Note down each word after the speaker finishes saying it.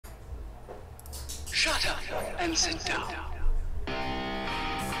Shut up and sit down.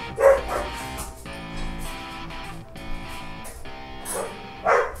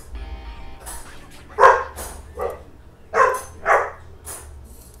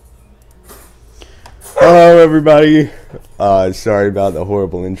 Hello everybody, sorry about the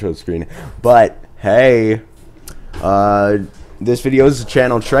horrible intro screen, but hey, this video is a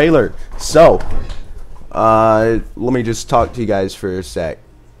channel trailer, so, let me just talk to you guys for a sec.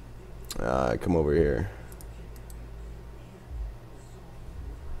 Come over here.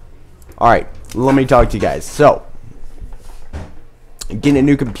 Alright, let me talk to you guys. So, getting a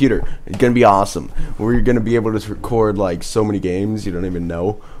new computer, it's gonna be awesome. We're gonna be able to record like so many games you don't even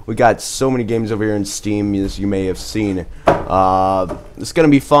know. We got so many games over here in Steam, as you may have seen. It's gonna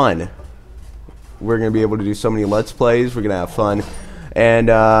be fun. We're gonna be able to do so many Let's Plays. We're gonna have fun, and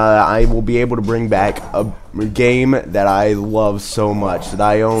I will be able to bring back a game that I love so much, that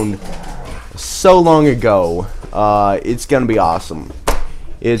I owned so long ago. It's gonna be awesome.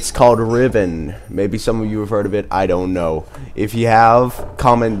 It's called Riven. Maybe some of you have heard of it. I don't know. If you have,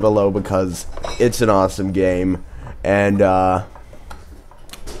 comment below, because it's an awesome game, and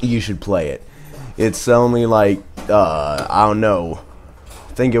you should play it. It's only like I don't know.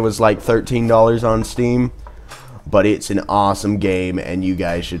 I think it was like $13 on Steam, but it's an awesome game, and you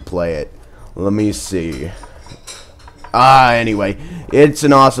guys should play it. Let me see. Anyway, it's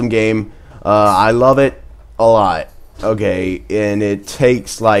an awesome game. I love it a lot. Okay, and it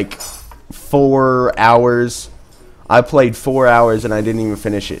takes like 4 hours. I played 4 hours and I didn't even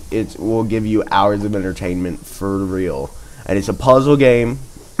finish it. It will give you hours of entertainment for real. And it's a puzzle game.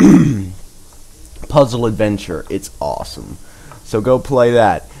 Puzzle adventure. It's awesome. So go play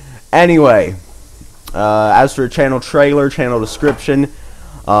that. Anyway, as for channel trailer, channel description,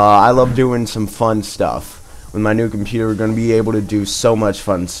 I love doing some fun stuff. With my new computer, we're going to be able to do so much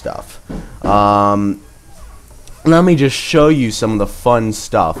fun stuff. Let me just show you some of the fun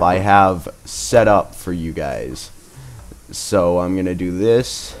stuff I have set up for you guys. So I'm going to do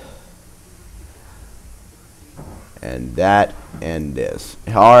this, and that, and this.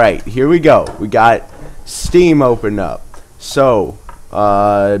 Alright, here we go. We got Steam open up. So,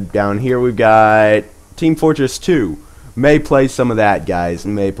 down here we've got Team Fortress 2. May play some of that, guys.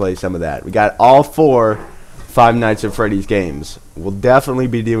 May play some of that. We got all 4 Five Nights at Freddy's games. We'll definitely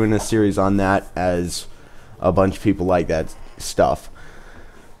be doing a series on that, as a bunch of people like that stuff.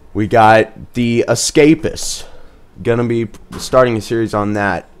 We got The Escapist. Gonna be starting a series on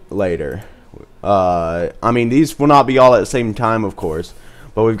that later. I mean, these will not be all at the same time, of course,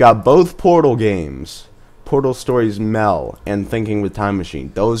 but we've got both Portal games, Portal Stories Mel and Thinking with Time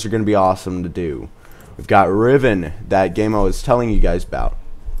Machine. Those are gonna be awesome to do. We've got Riven, that game I was telling you guys about.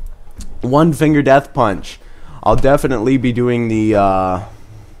 One Finger Death Punch. I'll definitely be doing the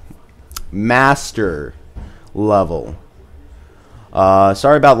Master level.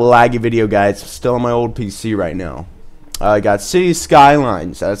 Sorry about the laggy video, guys. Still on my old PC right now. I got City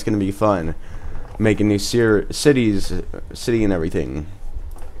Skylines. That's gonna be fun. Making new city and everything.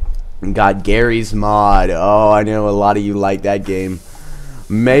 Got Gary's Mod. Oh, I know a lot of you like that game.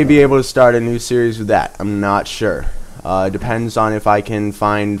 May be able to start a new series with that. I'm not sure. Depends on if I can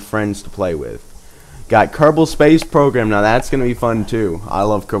find friends to play with. Got Kerbal Space Program. Now that's gonna be fun too. I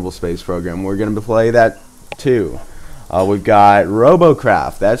love Kerbal Space Program. We're gonna play that too. We've got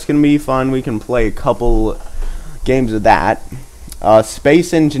Robocraft. That's gonna be fun. We can play a couple games of that.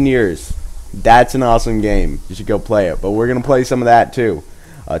 Space Engineers. That's an awesome game. You should go play it. But we're gonna play some of that too.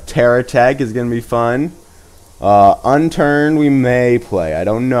 Terra Tech is gonna be fun. Unturned we may play. I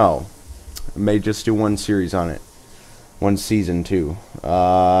don't know. I may just do one series on it. One season too.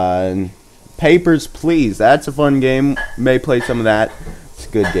 Papers, Please. That's a fun game. May play some of that. It's a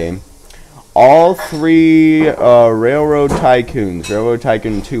good game. All 3 Railroad Tycoons. Railroad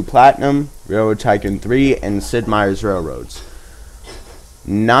Tycoon 2 Platinum, Railroad Tycoon 3, and Sid Meier's Railroads.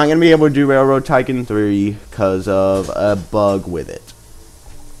 Not going to be able to do Railroad Tycoon 3 because of a bug with it.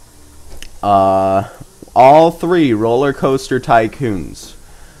 All 3 Roller Coaster Tycoons.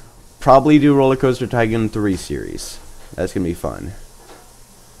 Probably do Roller Coaster Tycoon 3 series. That's going to be fun.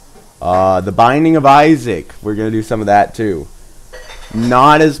 The Binding of Isaac. We're going to do some of that too.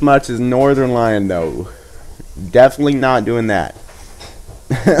 Not as much as Northern Lion, though. Definitely not doing that.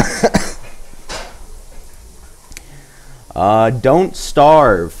 Don't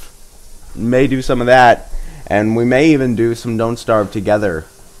Starve. May do some of that. And we may even do some Don't Starve together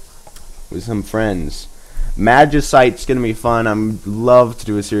with some friends. Magicite's going to be fun. I'd love to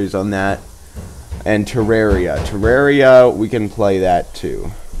do a series on that. And Terraria. Terraria, we can play that too.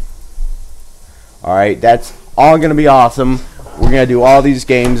 Alright, that's all going to be awesome. We're going to do all these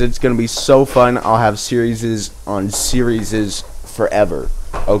games. It's going to be so fun. I'll have series on series forever.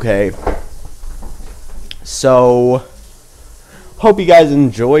 Okay? So, hope you guys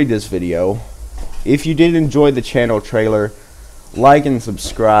enjoyed this video. If you did enjoy the channel trailer, like and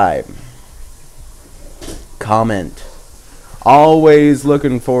subscribe. Comment. Always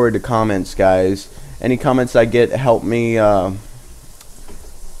looking forward to comments, guys. Any comments I get help me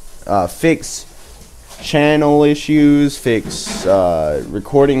fix channel issues, fix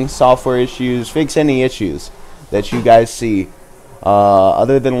recording software issues, fix any issues that you guys see.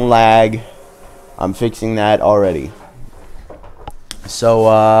 Other than lag, I'm fixing that already.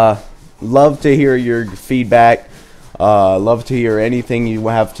 So, love to hear your feedback. Love to hear anything you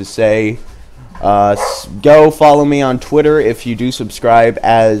have to say. Go follow me on Twitter if you do subscribe,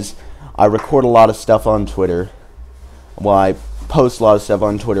 as I record a lot of stuff on Twitter. Well, I post a lot of stuff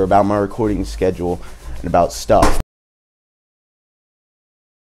on Twitter about my recording schedule and about stuff.